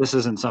know that this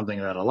isn't something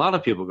that a lot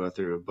of people go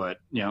through, but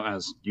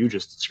as you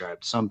just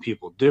described, some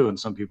people do, and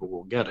some people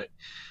will get it.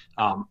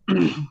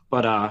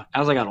 But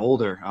as I got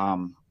older,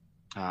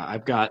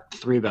 I've got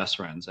three best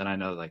friends, and I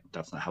know like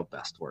that's not how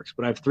best works,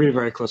 but I have three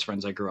very close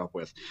friends I grew up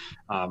with.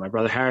 My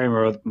brother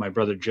Harry, my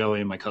brother Joey,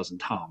 and my cousin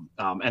Tom.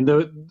 And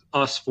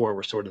us four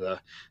were sort of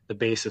the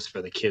basis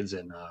for the kids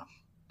in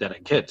Dead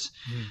End Kids.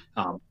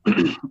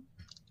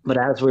 But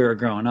as we were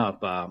growing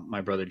up, my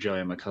brother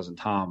Joey and my cousin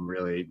Tom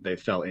they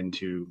fell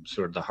into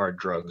sort of the hard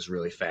drugs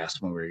really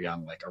fast when we were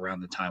young, like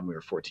around the time we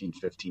were 14,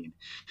 15.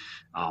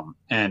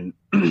 And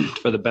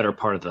for the better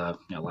part of the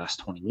last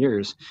 20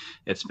 years,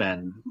 it's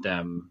been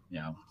them,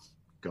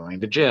 going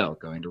to jail,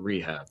 going to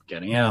rehab,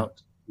 getting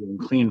out, getting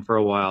clean for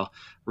a while,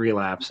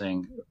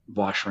 relapsing,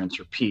 wash, rinse,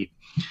 repeat.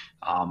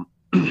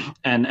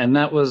 And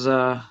that was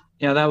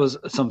that was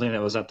something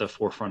that was at the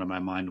forefront of my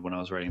mind when I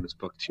was writing this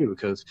book too,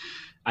 because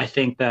I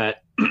think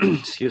that,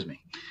 excuse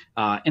me,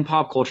 in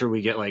pop culture,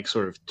 we get like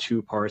sort of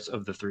two parts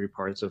of the three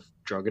parts of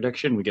drug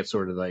addiction. We get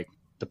sort of like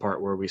the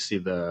part where we see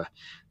the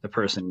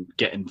person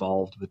get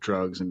involved with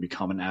drugs and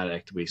become an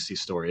addict. We see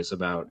stories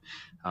about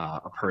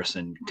a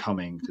person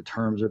coming to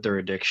terms with their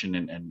addiction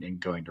and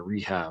going to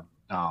rehab,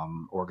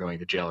 or going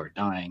to jail or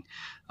dying.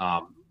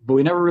 But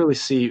we never really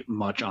see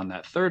much on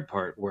that third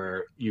part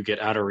where you get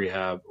out of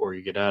rehab or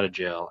you get out of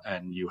jail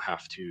and you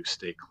have to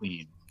stay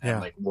clean,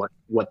 and like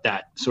what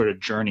that sort of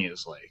journey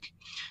is like.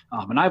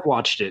 And I've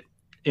watched it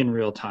in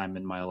real time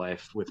in my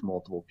life with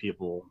multiple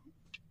people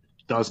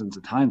dozens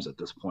of times at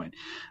this point.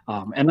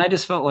 And I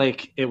just felt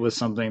like it was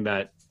something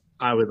that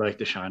I would like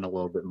to shine a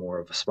little bit more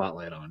of a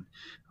spotlight on.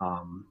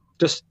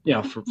 Just,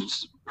 for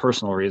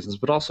personal reasons,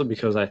 but also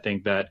because I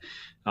think that,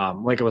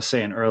 like I was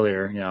saying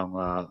earlier,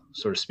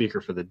 sort of speaker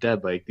for the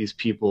dead, like these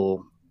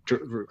people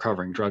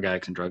recovering drug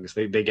addicts and drugs,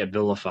 they get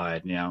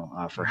vilified,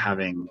 for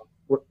having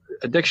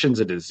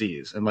addiction's a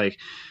disease. And like,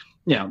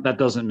 that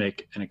doesn't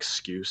make an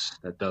excuse.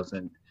 That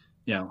doesn't,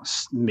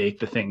 make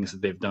the things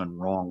that they've done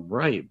wrong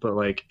right. But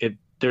like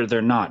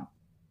they're not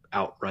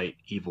outright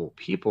evil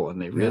people,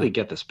 and they really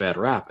get this bad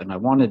rap. And I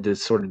wanted to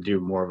sort of do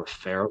more of a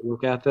fair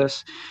look at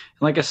this.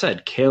 And like I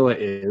said,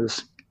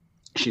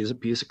 she's a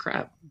piece of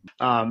crap.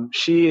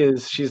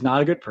 She's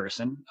not a good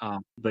person,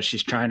 but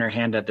she's trying her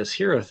hand at this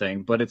hero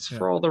thing, but it's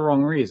for all the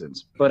wrong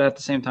reasons. But at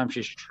the same time,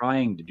 she's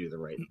trying to do the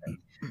right thing.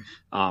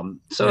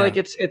 Like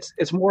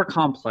it's more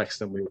complex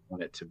than we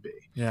want it to be.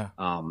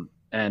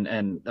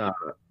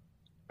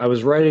 I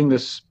was writing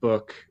this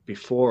book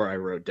before I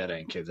wrote Dead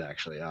End Kids,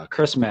 actually.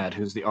 Chris Mad,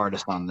 who's the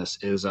artist on this,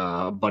 is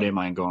a buddy of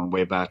mine going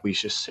way back. We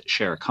just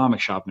share a comic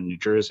shop in New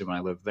Jersey when I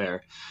lived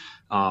there.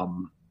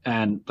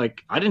 And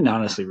like, I didn't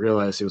honestly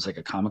realize he was like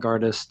a comic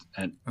artist.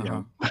 And,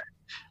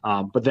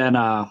 but then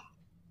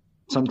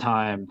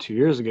sometime 2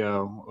 years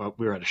ago,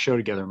 we were at a show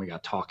together and we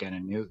got talking,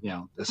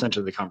 and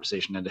essentially the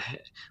conversation ended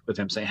with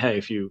him saying, "Hey,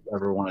 if you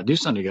ever want to do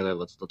something together,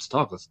 let's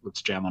talk.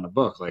 Let's jam on a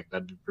book. Like,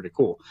 that'd be pretty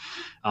cool."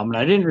 And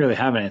I didn't really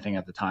have anything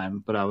at the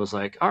time, but I was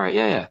like, "All right,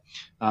 yeah."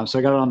 So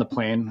I got on the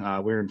plane.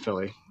 We were in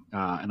Philly,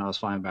 and I was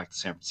flying back to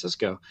San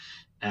Francisco,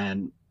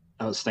 and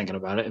I was thinking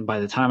about it. And by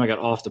the time I got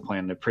off the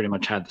plane, I pretty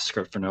much had the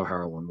script for No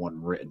Heroin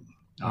 1 written.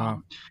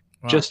 Wow.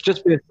 Just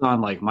based on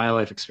like my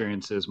life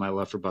experiences, my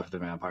love for Buffy the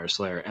Vampire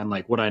Slayer, and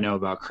like what I know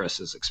about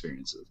Chris's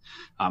experiences.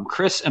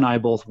 Chris and I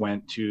both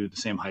went to the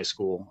same high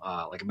school,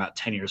 like about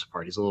 10 years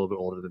apart. He's a little bit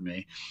older than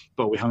me,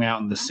 but we hung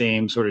out in the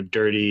same sort of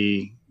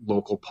dirty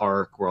local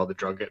park where all the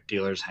drug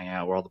dealers hang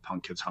out, where all the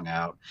punk kids hung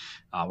out,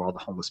 where all the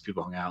homeless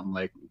people hung out. And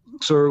like,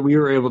 so we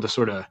were able to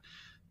sort of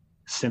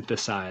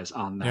synthesize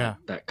on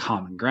that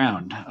common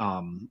ground.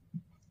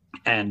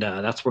 And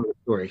that's where the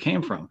story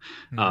came from.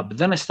 But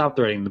then I stopped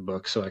writing the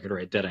book so I could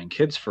write Dead End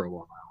Kids for a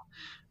while.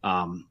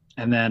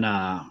 And then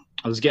I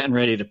was getting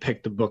ready to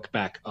pick the book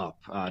back up.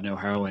 No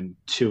Heroin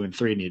 2 and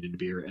 3 needed to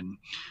be written.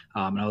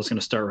 And I was going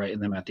to start writing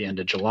them at the end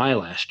of July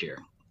last year.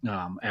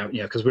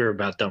 Because we were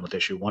about done with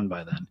issue 1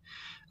 by then.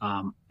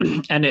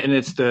 And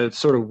it's the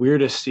sort of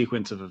weirdest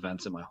sequence of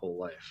events in my whole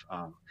life.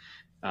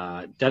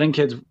 Dead End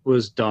Kids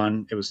was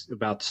done. It was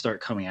about to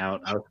start coming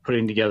out. I was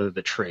putting together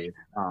the trade.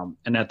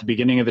 And at the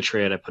beginning of the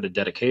trade, I put a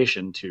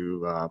dedication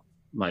to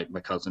my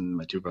cousin,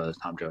 my 2 brothers,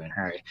 Tom, Joey, and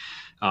Harry.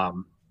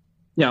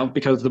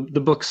 Because the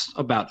book's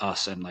about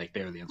us and like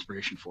they're the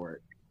inspiration for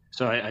it.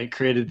 So I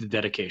created the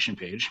dedication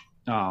page.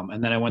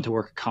 And then I went to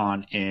work a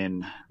con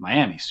in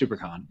Miami,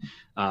 SuperCon,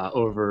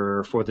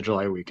 over 4th of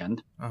July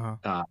weekend.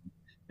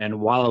 And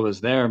while I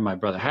was there, my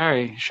brother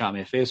Harry shot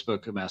me a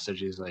Facebook message.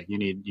 He's like, you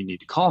need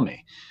to call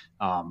me.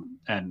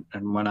 And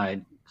when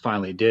I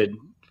finally did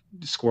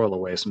squirrel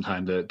away some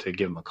time to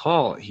give him a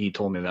call, he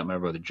told me that my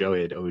brother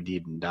Joey had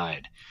OD'd and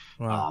died.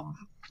 Wow.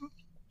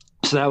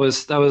 So that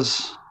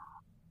was,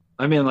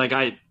 I mean, like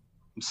I'm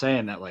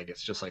saying that like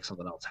it's just like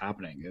something else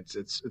happening.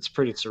 It's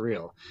pretty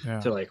surreal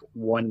to like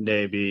one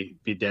day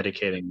be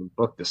dedicating the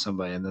book to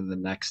somebody, and then the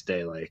next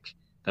day like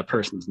that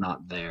person's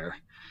not there.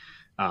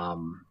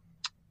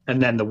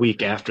 And then the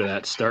week after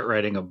that, start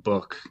writing a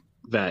book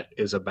that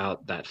is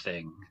about that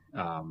thing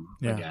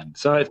again.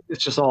 So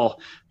it's just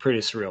all pretty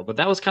surreal. But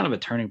that was kind of a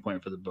turning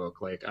point for the book.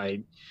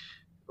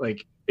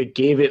 It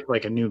gave it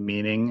like a new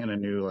meaning and a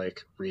new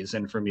like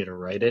reason for me to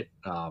write it.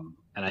 And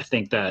I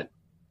think that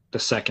the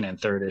second and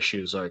third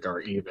issues are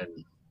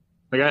even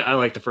like I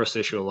like the first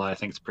issue a lot. I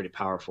think it's pretty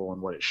powerful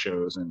in what it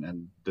shows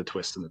and the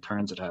twists and the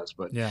turns it has.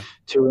 But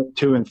 2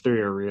 and 3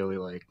 are really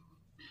like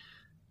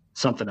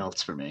something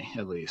else for me,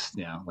 at least.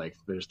 Like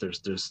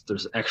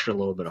there's extra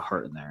little bit of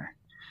heart in there.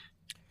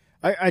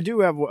 I do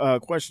have a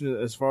question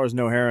as far as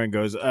No Heroin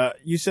goes.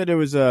 You said it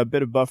was a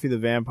bit of Buffy the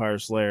Vampire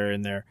Slayer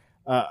in there.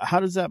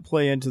 How does that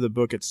play into the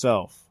book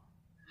itself?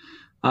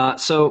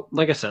 So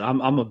like I said,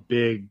 I'm a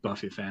big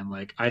Buffy fan.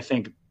 Like I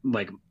think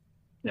like,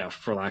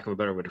 for lack of a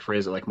better way to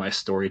phrase it, like my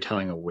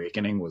storytelling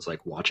awakening was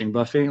like watching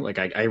Buffy. Like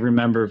I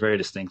remember very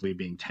distinctly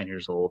being 10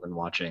 years old and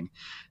watching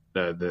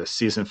the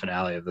season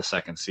finale of the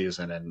second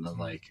season, and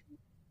like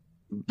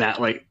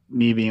that, like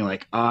me being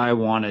like, I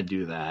want to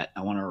do that.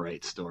 I want to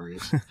write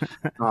stories.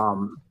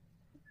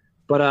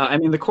 But I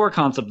mean, the core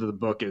concept of the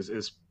book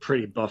is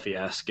pretty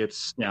Buffy-esque.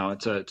 It's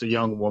it's a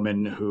young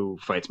woman who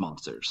fights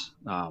monsters.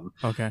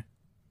 Okay.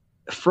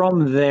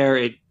 From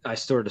there, I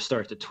sort of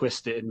start to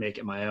twist it and make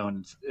it my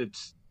own.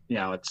 It's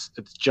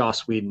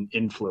Joss Whedon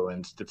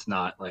influenced. It's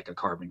not like a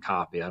carbon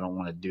copy. I don't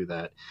want to do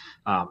that.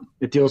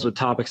 It deals with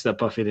topics that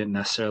Buffy didn't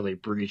necessarily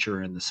breach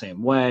or in the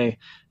same way.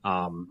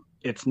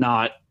 It's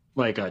not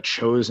like a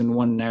chosen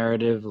one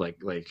narrative, like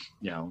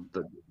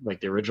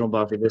the original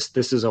Buffy.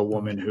 This is a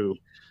woman who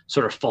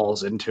sort of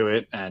falls into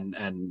it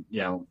and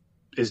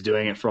is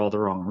doing it for all the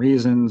wrong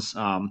reasons.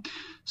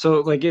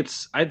 So like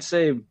I'd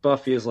say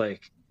Buffy is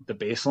like the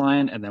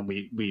baseline, and then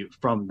we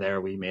from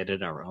there we made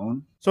it our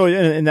own. So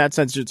in that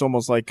sense, it's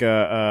almost like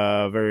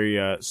a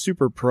very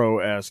super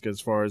pro-esque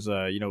as far as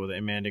with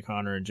Amanda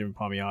Conner and Jim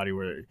Palmiotti,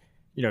 where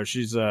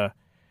she's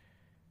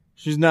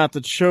not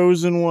the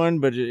chosen one,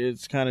 but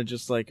it's kind of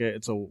just like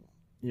it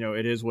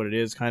is what it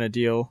is kind of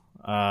deal.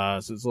 So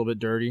it's a little bit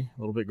dirty, a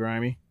little bit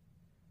grimy.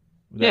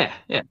 Yeah.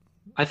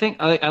 I think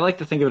I like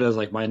to think of it as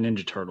like my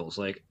Ninja Turtles.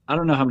 Like I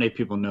don't know how many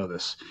people know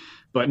this,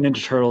 but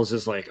Ninja Turtles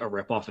is like a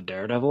ripoff of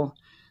Daredevil.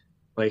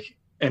 Like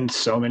in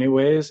so many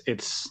ways,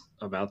 it's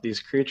about these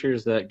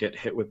creatures that get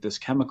hit with this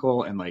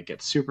chemical and like get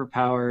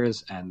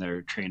superpowers, and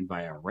they're trained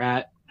by a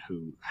rat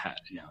who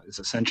is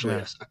essentially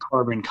a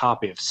carbon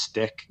copy of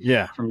Stick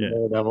from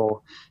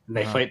Daredevil. And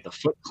they fight the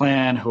Foot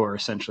Clan, who are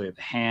essentially the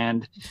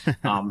Hand.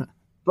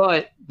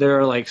 But there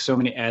are like so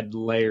many added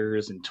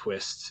layers and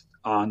twists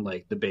on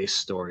like the base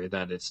story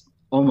that it's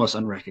almost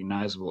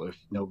unrecognizable if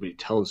nobody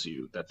tells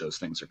you that those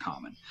things are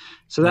common.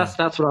 So that's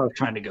what I was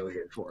trying to go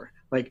here for.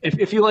 Like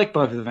if you like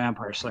Buffy the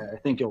Vampire Slayer, I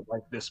think you'll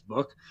like this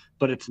book,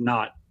 but it's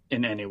not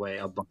in any way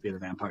a Buffy the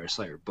Vampire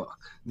Slayer book.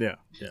 Yeah.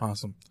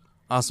 Awesome.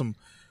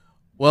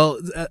 Well,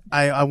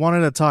 I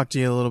wanted to talk to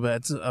you a little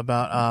bit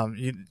about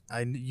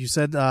you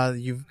said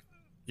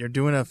you're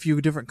doing a few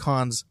different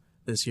cons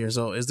this year.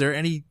 So is there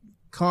any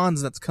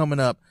cons that's coming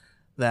up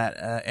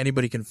that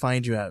anybody can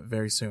find you at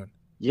very soon?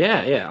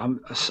 Yeah.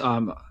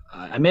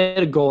 I made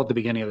a goal at the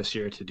beginning of this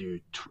year to do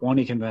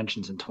 20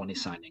 conventions and 20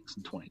 signings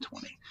in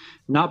 2020.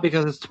 Not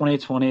because it's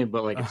 2020,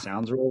 but like it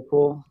sounds really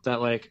cool that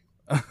like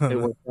it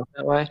worked out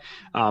that way.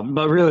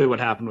 But really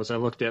what happened was I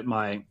looked at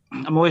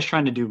I'm always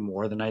trying to do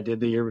more than I did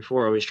the year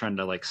before. Always trying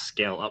to like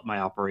scale up my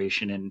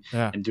operation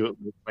and do it.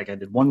 Like I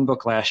did 1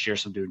 book last year,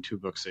 so I'm doing 2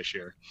 books this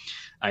year.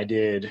 I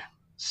did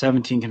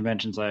 17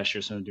 conventions last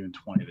year, so I'm doing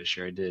 20 this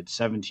year. I did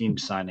 17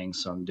 signings,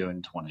 so I'm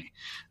doing 20.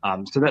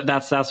 So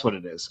that's what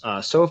it is.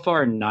 So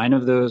far, 9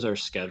 of those are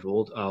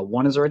scheduled.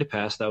 1 is already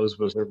passed. That was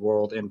Wizard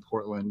World in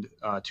Portland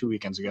 2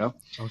 weekends ago.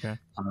 Okay.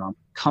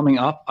 Coming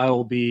up, I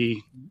will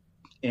be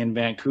in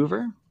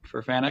Vancouver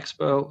for Fan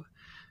Expo.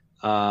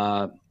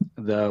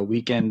 The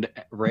weekend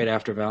right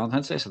after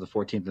Valentine's Day, so the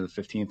 14th and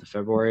the 15th of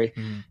February.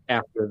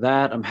 After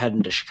that, I'm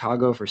heading to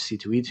Chicago for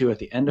C2E2 at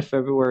the end of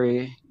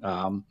February.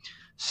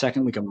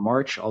 Second week of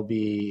March, I'll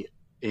be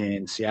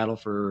in Seattle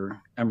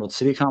for Emerald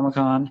City Comic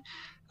Con.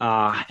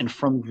 And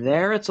from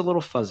there, it's a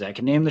little fuzzy. I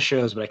can name the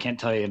shows, but I can't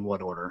tell you in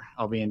what order.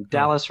 I'll be in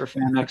Dallas for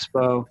Fan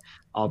Expo.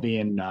 I'll be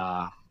in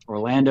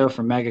Orlando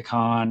for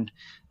MegaCon.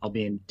 I'll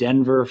be in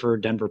Denver for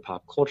Denver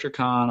Pop Culture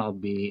Con. I'll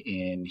be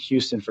in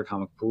Houston for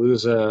Comic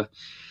Palooza.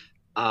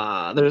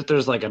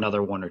 There's like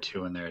another one or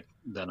two in there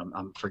that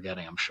I'm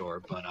forgetting, I'm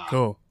sure. But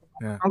cool.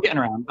 Yeah. I'm getting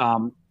around.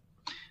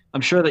 I'm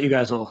sure that you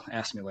guys will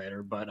ask me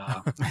later, but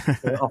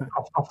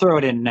I'll throw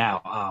it in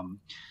now.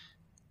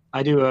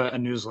 I do a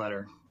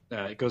newsletter.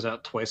 It goes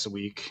out twice a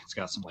week. It's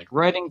got some like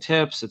writing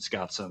tips. It's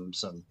got some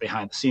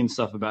behind the scenes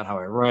stuff about how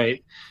I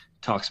write.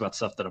 Talks about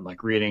stuff that I'm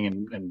like reading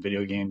and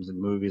video games and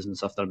movies and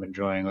stuff that I'm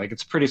enjoying. Like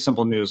it's a pretty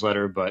simple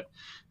newsletter, but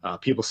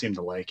people seem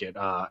to like it.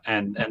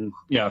 And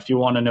if you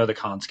want to know the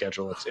con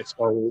schedule, it's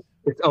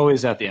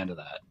always at the end of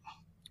that.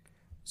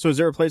 So is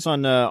there a place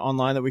on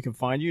online that we can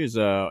find you? Is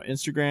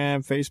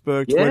Instagram,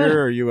 Facebook,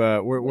 Twitter, or you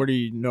where do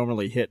you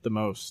normally hit the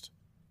most?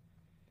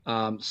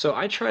 So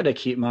I try to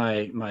keep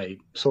my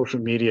social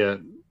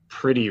media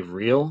pretty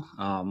real.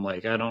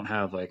 Like I don't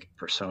have like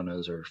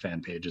personas or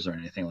fan pages or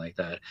anything like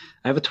that.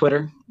 I have a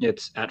Twitter.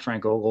 It's at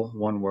Frank Gogol,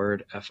 one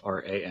word,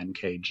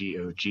 FrankGogol.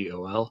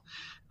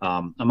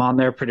 I'm on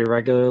there pretty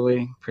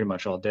regularly, pretty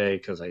much all day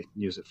because I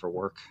use it for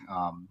work.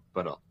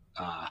 But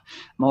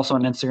I'm also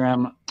on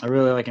Instagram. I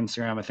really like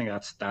Instagram. I think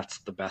that's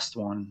the best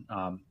one.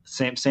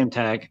 Same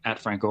tag, at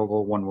Frank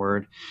Gogol, one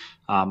word.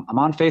 I'm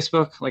on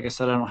Facebook. Like I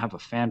said, I don't have a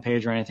fan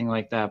page or anything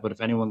like that. But if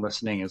anyone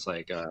listening is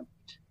like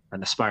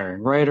an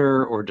aspiring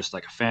writer or just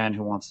like a fan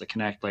who wants to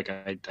connect, like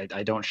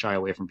I don't shy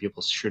away from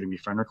people shooting me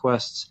friend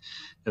requests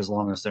as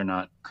long as they're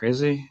not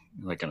crazy,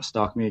 like gonna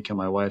stalk me, kill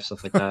my wife,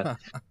 stuff like that.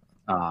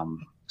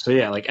 So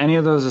yeah, like any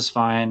of those is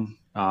fine.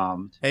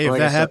 Hey, if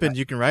that happened,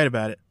 you can write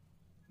about it.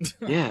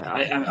 Yeah,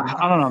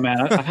 I don't know, man.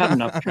 I've had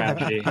enough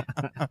tragedy.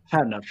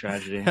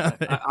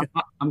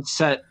 I'm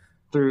set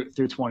through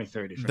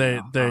 2030.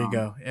 There you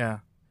go. Yeah,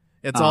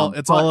 it's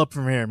all up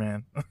from here,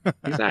 man.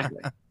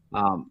 Exactly.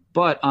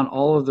 But on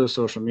all of those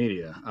social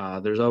media,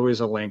 there's always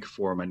a link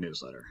for my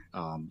newsletter.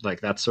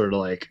 Like that's sort of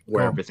like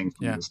where everything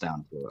comes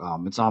down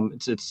to.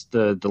 It's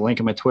the link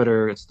in my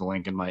Twitter. It's the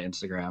link in my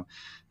Instagram.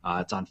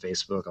 It's on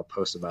Facebook. I'll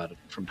post about it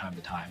from time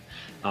to time.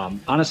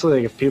 Honestly,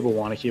 like if people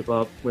want to keep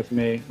up with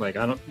me, like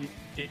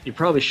you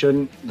probably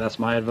shouldn't. That's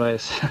my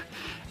advice.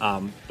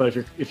 But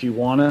if you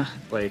wanna,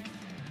 like,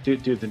 do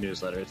the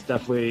newsletter. It's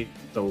definitely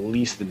the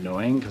least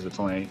annoying because it's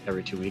only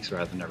every 2 weeks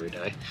rather than every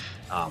day.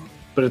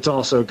 But it's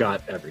also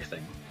got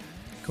everything.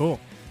 Cool.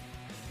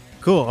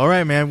 All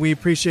right, man. We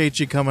appreciate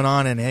you coming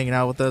on and hanging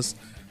out with us,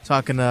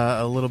 talking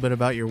a little bit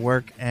about your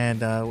work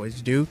and what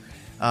you do.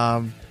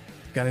 Got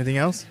anything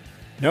else?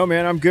 No,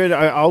 man, I'm good.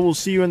 I will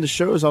see you in the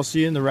shows. I'll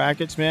see you in the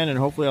rackets, man, and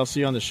hopefully I'll see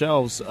you on the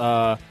shelves.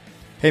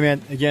 Hey,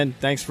 man, again,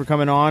 thanks for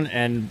coming on,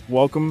 and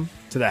welcome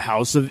to the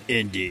House of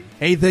Indie.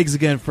 Hey, thanks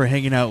again for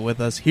hanging out with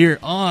us here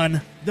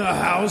on The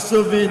House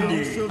of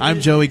Indie.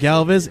 I'm Joey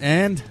Galvez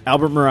and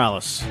Albert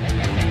Morales.